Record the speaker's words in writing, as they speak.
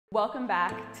Welcome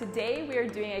back. Today we are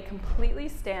doing a completely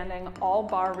standing all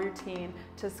bar routine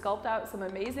to sculpt out some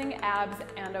amazing abs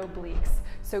and obliques.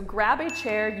 So grab a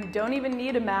chair, you don't even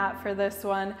need a mat for this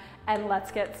one, and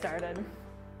let's get started.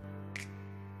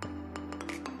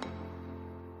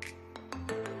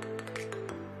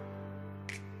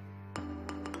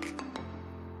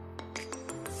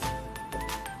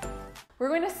 We're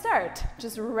going to start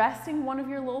just resting one of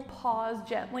your little paws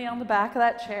gently on the back of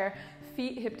that chair.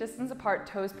 Feet hip distance apart,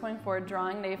 toes pointing forward,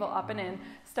 drawing navel up and in.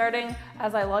 Starting,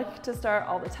 as I like to start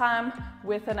all the time,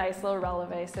 with a nice little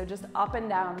releve. So just up and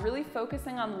down, really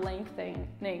focusing on lengthening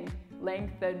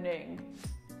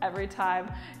every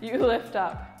time you lift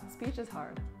up. Speech is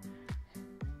hard.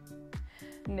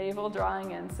 Navel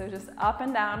drawing in, so just up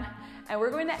and down. And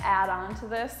we're going to add on to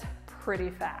this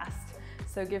pretty fast.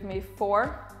 So give me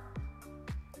 4,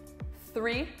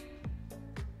 3,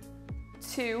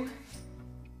 2,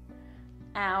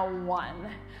 and 1.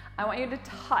 I want you to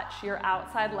touch your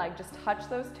outside leg. Just touch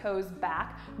those toes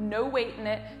back. No weight in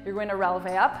it. You're going to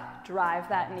releve up, drive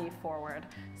that knee forward.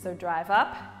 So drive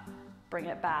up, bring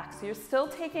it back. So you're still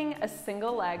taking a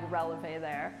single leg releve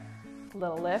there.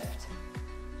 Little lift,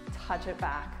 touch it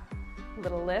back.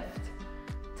 Little lift,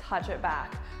 touch it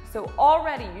back. So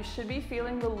already you should be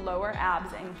feeling the lower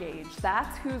abs engaged.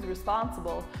 That's who's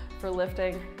responsible for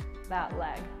lifting that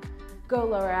leg. Go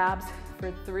lower abs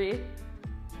for 3,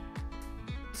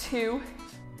 2,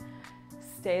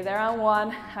 stay there on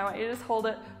 1. I want you to just hold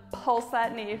it, pulse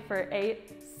that knee for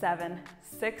 8, 7,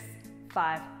 6,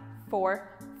 5, 4,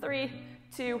 3,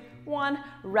 2, 1.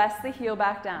 Rest the heel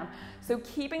back down. So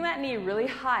keeping that knee really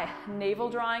high, navel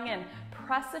drawing in,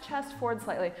 press the chest forward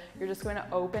slightly. You're just going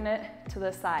to open it to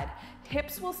the side.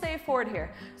 Hips will stay forward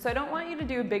here. So I don't want you to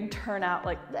do a big turnout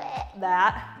like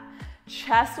that.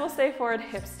 Chest will stay forward,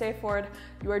 hips stay forward.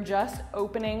 You are just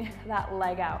opening that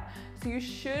leg out. So you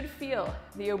should feel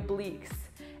the obliques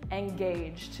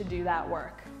engaged to do that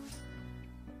work.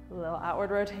 A little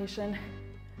outward rotation,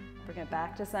 bring it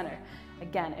back to center.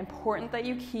 Again, important that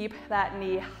you keep that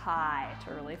knee high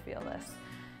to really feel this.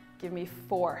 Give me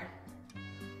 4,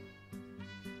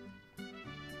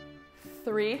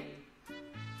 3,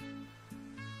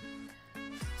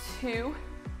 2,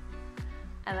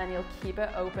 and then you'll keep it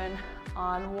open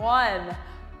on 1.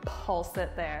 Pulse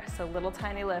it there. So little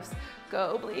tiny lifts.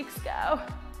 Go obliques, go.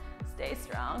 Stay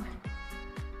strong.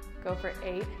 Go for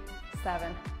 8,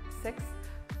 7, 6,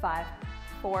 5,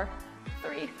 4,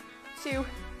 3, 2,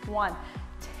 1.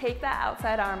 Take that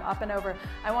outside arm up and over.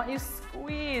 I want you to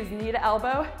squeeze knee to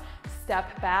elbow,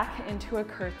 step back into a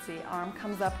curtsy. Arm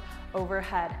comes up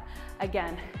overhead.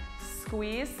 Again,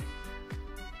 squeeze,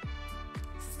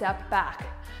 step back.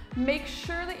 Make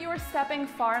sure that you are stepping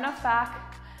far enough back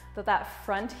that that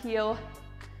front heel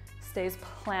stays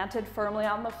planted firmly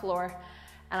on the floor.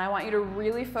 And I want you to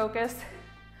really focus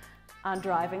on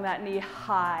driving that knee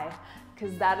high,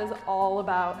 because that is all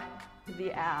about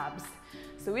the abs.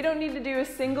 So we don't need to do a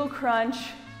single crunch.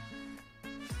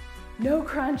 No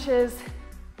crunches.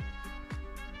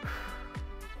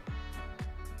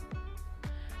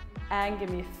 And give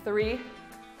me 3,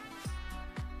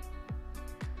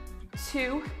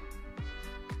 2,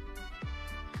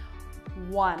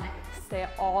 1. Stay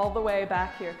all the way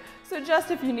back here. So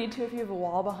just if you need to, if you have a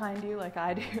wall behind you like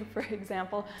I do, for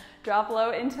example, drop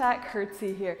low into that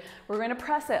curtsy here. We're going to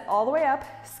press it all the way up,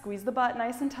 squeeze the butt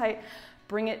nice and tight,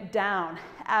 bring it down.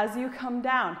 As you come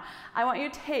down, I want you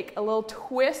to take a little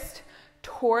twist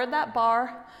toward that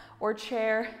bar or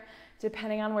chair,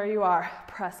 depending on where you are.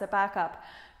 Press it back up,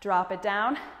 drop it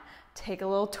down, take a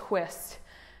little twist,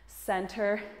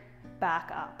 center,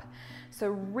 back up. So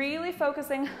really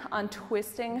focusing on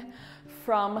twisting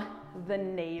from the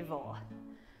navel.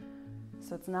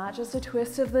 So it's not just a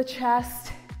twist of the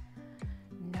chest.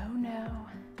 No, no.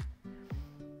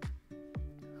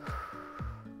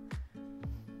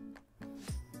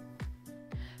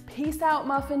 Peace out,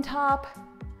 muffin top.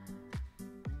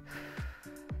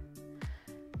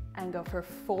 And go for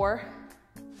 4,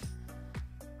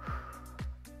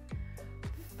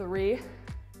 3,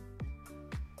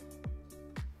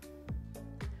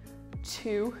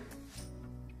 2,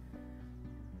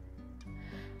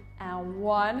 and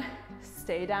 1.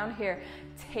 Stay down here.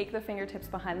 Take the fingertips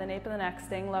behind the nape of the neck,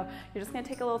 staying low. You're just gonna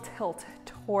take a little tilt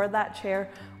toward that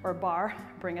chair or bar,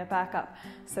 bring it back up.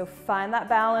 So find that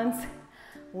balance,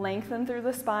 lengthen through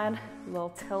the spine, little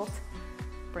tilt,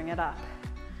 bring it up.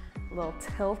 Little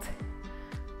tilt,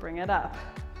 bring it up.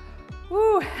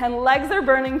 Woo, and legs are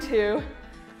burning too.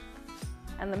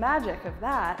 And the magic of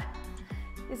that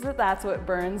is that that's what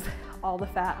burns all the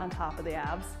fat on top of the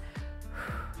abs.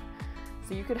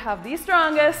 So you could have the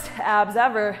strongest abs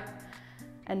ever,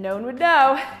 And no one would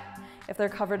know if they're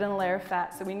covered in a layer of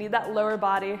fat. So we need that lower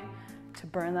body to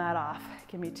burn that off.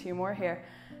 Give me 2 more here.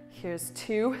 Here's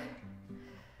 2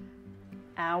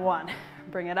 and 1.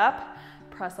 Bring it up,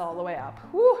 press all the way up.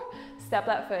 Woo. Step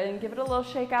that foot in, give it a little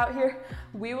shake out here.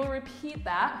 We will repeat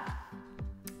that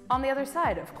on the other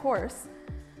side, of course.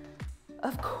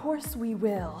 Of course we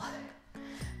will.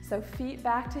 So feet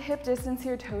back to hip distance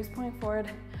here, toes point forward,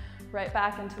 right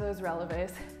back into those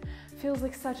releves. Feels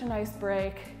like such a nice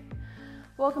break.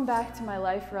 Welcome back to my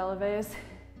life releves.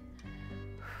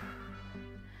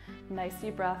 Nice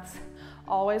deep breaths.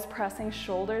 Always pressing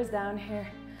shoulders down here,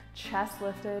 chest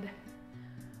lifted.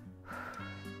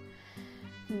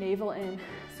 Navel in.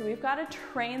 So we've got to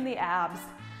train the abs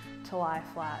to lie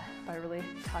flat by really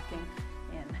tucking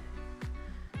in.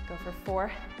 Go for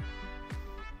 4,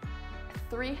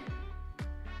 3,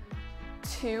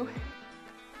 2,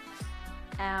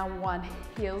 and 1.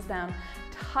 Heels down.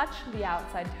 Touch the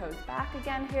outside toes back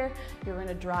again here. You're going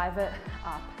to drive it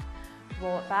up.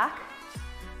 Roll it back.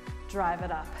 Drive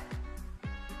it up.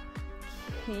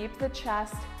 Keep the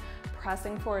chest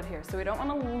pressing forward here. So we don't want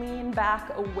to lean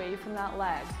back away from that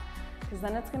leg, because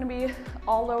then it's going to be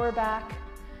all lower back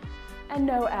and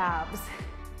no abs.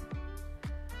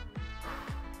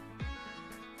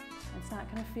 It's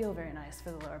not going to feel very nice for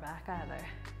the lower back either.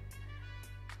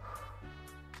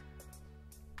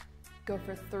 Go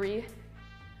for 3,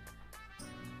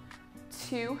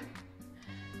 2,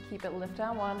 keep it lift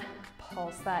down 1,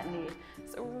 pulse that knee.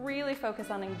 So really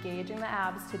focus on engaging the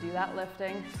abs to do that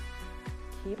lifting.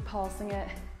 Keep pulsing it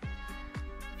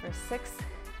for 6,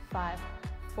 5,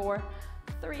 4,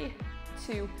 3,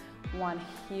 2, 1.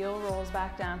 Heel rolls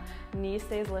back down, knee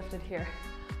stays lifted here.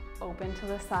 Open to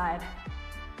the side.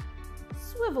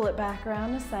 Swivel it back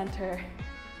around to center.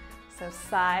 So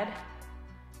side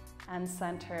and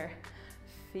center.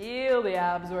 Feel the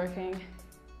abs working.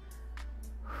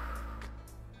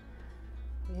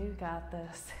 You got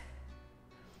this.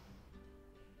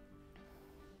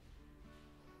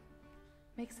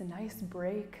 Makes a nice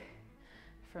break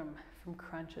from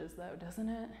crunches though, doesn't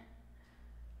it?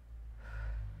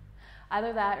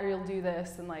 Either that or you'll do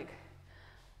this and like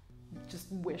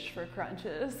just wish for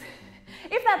crunches.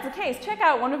 If that's the case, check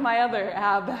out one of my other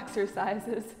ab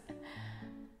exercises.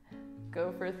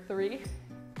 Go for 3,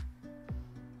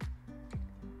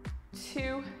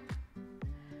 2,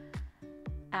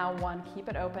 and 1. Keep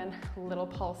it open, little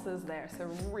pulses there. So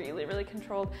really, really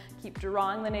controlled. Keep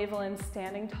drawing the navel in,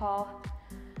 standing tall.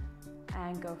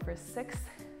 And go for 6,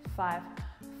 5,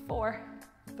 4,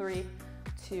 3,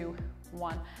 2,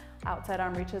 1. Outside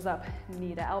arm reaches up,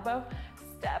 knee to elbow.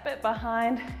 Step it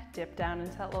behind, dip down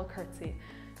into that little curtsy.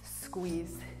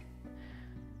 Squeeze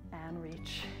and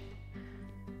reach.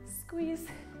 Squeeze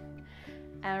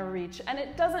and reach. And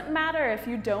it doesn't matter if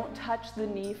you don't touch the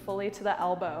knee fully to the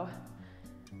elbow.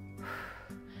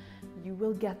 You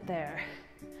will get there.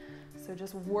 So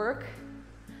just work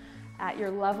at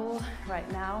your level right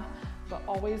now, but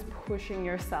always pushing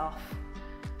yourself.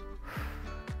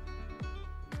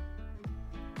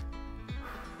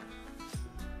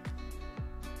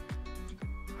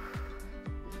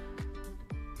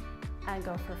 And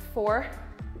go for 4,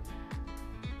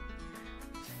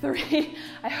 3.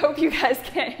 I hope you guys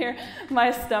can't hear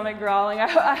my stomach growling.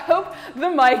 I hope the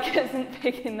mic isn't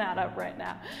picking that up right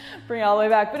now. Bring it all the way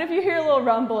back. But if you hear a little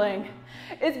rumbling,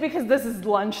 it's because this is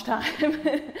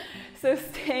lunchtime. So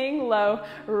staying low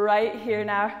right here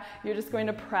now, you're just going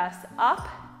to press up,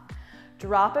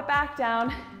 drop it back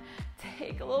down,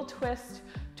 take a little twist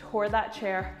toward that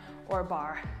chair or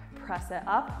bar. Press it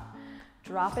up,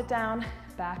 drop it down,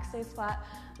 back stays flat,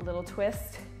 little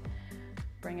twist,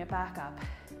 bring it back up.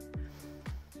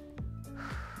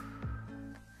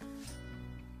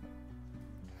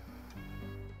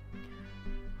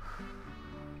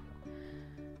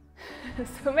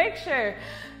 So make sure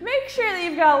that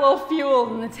you've got a little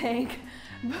fuel in the tank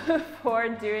before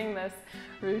doing this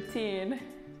routine.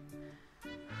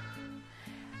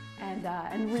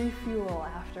 And refuel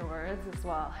afterwards as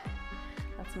well.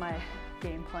 That's my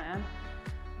game plan.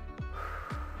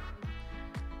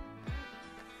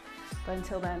 But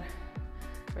until then,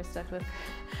 we're stuck with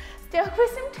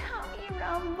some tummy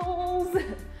rumbles.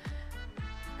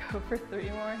 Go for 3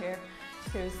 more here.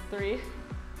 Here's 3,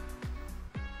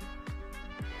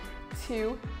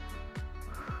 2,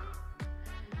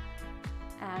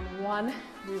 and 1.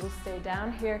 We will stay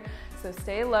down here. So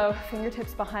stay low,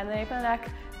 fingertips behind the nape of the neck,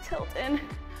 tilt in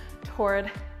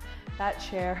toward that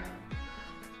chair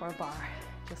or bar.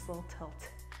 Just a little tilt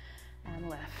and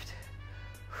lift.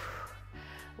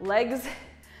 Legs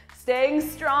staying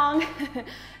strong,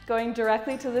 going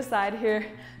directly to the side here,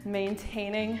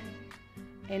 maintaining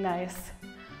a nice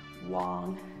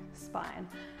long spine,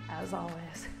 as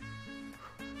always.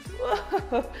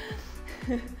 Whoa.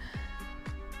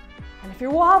 And if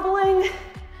you're wobbling,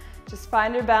 just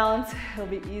find your balance. It'll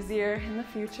be easier in the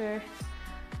future.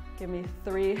 Give me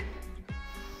 3,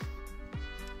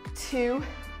 2,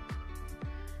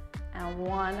 and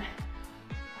 1.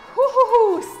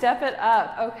 Woo-hoo-hoo. Step it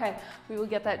up. Okay, we will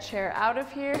get that chair out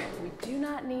of here. We do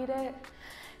not need it.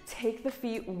 Take the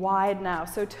feet wide now.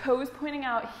 So toes pointing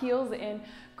out, heels in,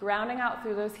 grounding out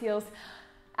through those heels.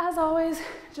 As always,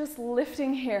 just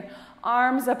lifting here,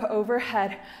 arms up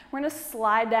overhead. We're gonna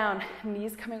slide down,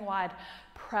 knees coming wide.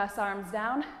 Press arms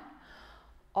down,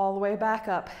 all the way back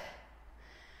up.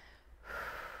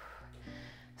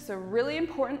 So really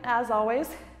important, as always,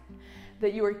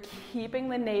 that you are keeping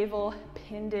the navel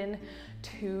pinned in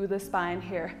to the spine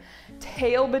here.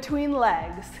 Tail between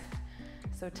legs.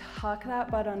 So tuck that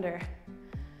butt under.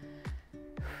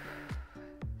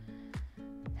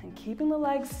 And keeping the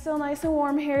legs still nice and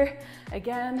warm here.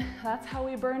 Again, that's how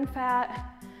we burn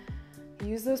fat.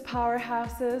 Use those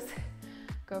powerhouses.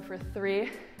 Go for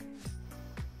 3,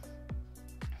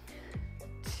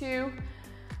 2,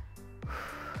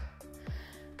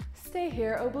 stay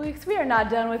here, obliques. We are not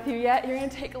done with you yet. You're gonna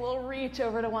take a little reach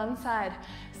over to one side.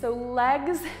 So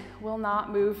legs will not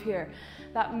move here.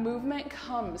 That movement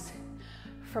comes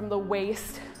from the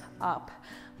waist up.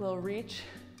 Little reach,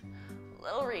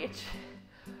 little reach.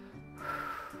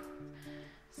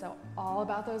 So all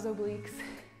about those obliques.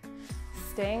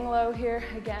 Staying low here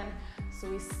again, so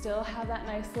we still have that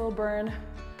nice little burn.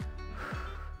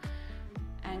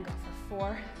 And go for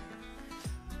 4,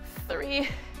 3,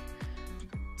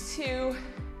 2,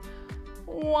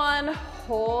 1.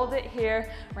 Hold it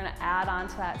here. We're gonna add on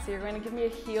to that. So you're going to give me a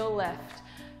heel lift.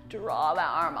 Draw that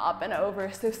arm up and over.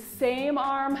 So same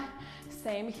arm,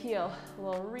 same heel. A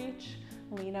little reach,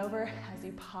 lean over as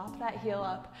you pop that heel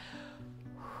up.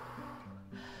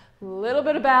 Little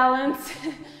bit of balance.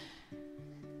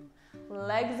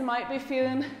 Legs might be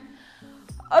feeling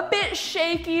a bit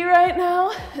shaky right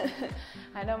now.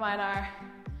 I know mine are.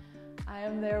 I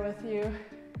am there with you.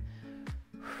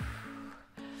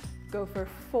 Go for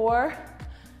 4,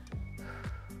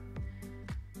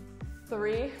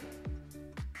 3,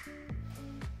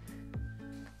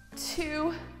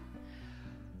 2,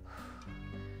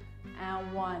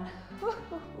 and 1.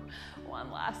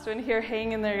 One last one here.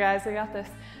 Hang in there, guys. We got this.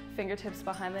 Fingertips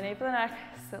behind the nape of the neck.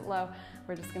 Sit low.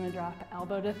 We're just gonna drop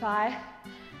elbow to thigh,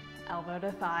 elbow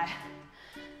to thigh.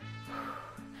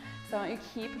 So I want you to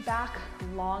keep back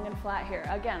long and flat here.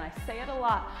 Again, I say it a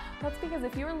lot. That's because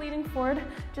if you were leaning forward,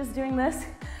 just doing this,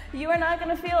 you are not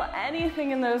gonna feel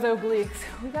anything in those obliques.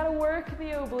 We gotta work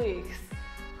the obliques.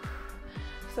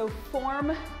 So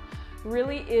form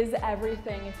really is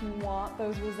everything if you want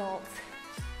those results.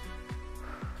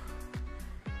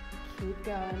 Keep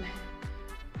going.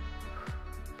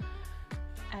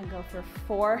 And go for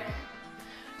 4.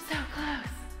 So close.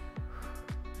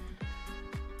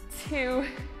 2,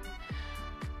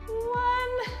 1.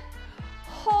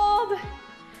 Hold.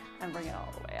 And bring it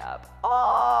all the way up.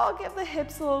 Oh, give the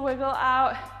hips a little wiggle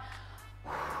out.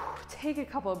 Take a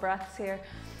couple of breaths here.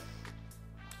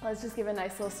 Let's just give a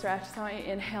nice little stretch. So I want you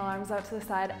to inhale, arms out to the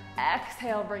side.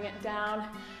 Exhale, bring it down.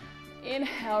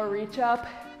 Inhale, reach up.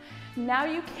 Now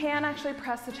you can actually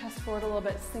press the chest forward a little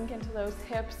bit. Sink into those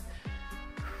hips.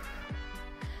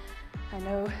 I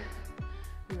know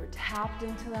we were tapped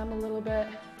into them a little bit,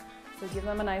 so give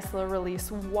them a nice little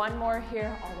release. One more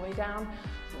here, all the way down.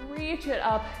 Reach it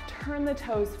up, turn the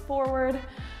toes forward,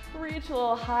 reach a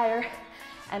little higher,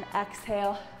 and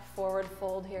exhale, forward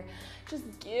fold here. Just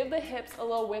give the hips a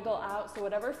little wiggle out, so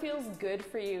whatever feels good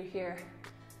for you here.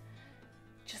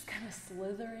 Just kind of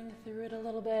slithering through it a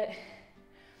little bit.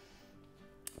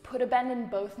 Put a bend in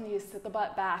both knees, sit the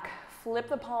butt back. Flip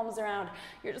the palms around.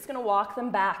 You're just gonna walk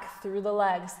them back through the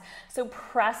legs. So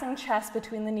pressing chest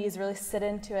between the knees, really sit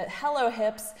into it. Hello,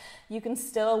 hips. You can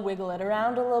still wiggle it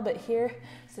around a little bit here.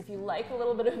 So if you like a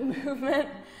little bit of movement,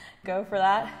 go for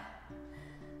that.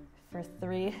 For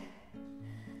 3,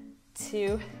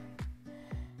 2,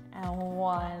 and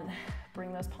 1.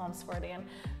 Bring those palms forward again.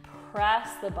 Press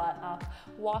the butt up.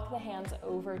 Walk the hands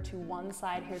over to one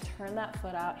side here. Turn that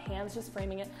foot out. Hands just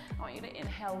framing it. I want you to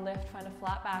inhale, lift, find a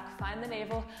flat back, find the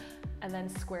navel, and then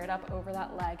square it up over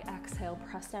that leg. Exhale,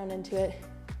 press down into it.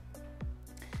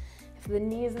 If the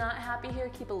knee is not happy here,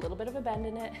 keep a little bit of a bend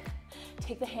in it.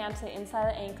 Take the hand to the inside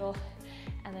of the ankle,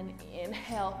 and then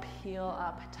inhale, peel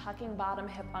up. Tucking bottom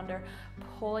hip under,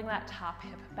 pulling that top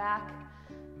hip back.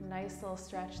 Nice little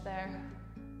stretch there.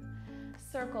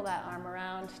 Circle that arm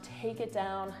around, take it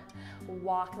down,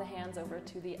 walk the hands over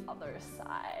to the other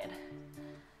side.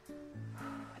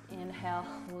 Inhale,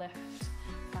 lift,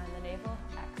 find the navel.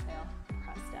 Exhale,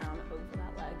 press down over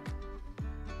that leg.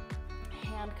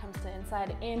 Hand comes to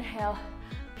inside. Inhale,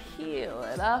 peel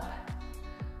it up.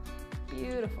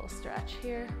 Beautiful stretch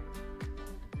here.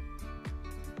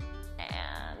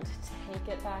 And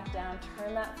take it back down.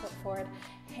 Turn that foot forward.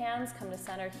 Hands come to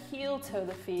center. Heel toe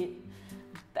the feet.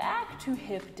 Back to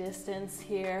hip distance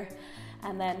here.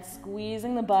 And then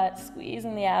squeezing the butt,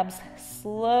 squeezing the abs.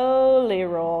 Slowly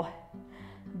roll.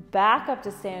 Back up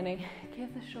to standing.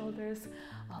 Give the shoulders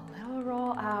a little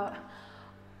roll out.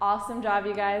 Awesome job,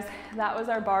 you guys. That was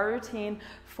our bar routine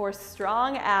for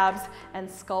strong abs and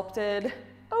sculpted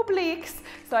obliques.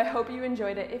 So I hope you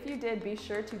enjoyed it. If you did, be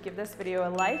sure to give this video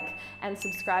a like and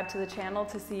subscribe to the channel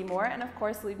to see more. And of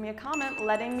course, leave me a comment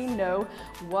letting me know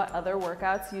what other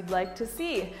workouts you'd like to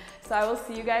see. So I will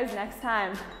see you guys next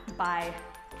time. Bye.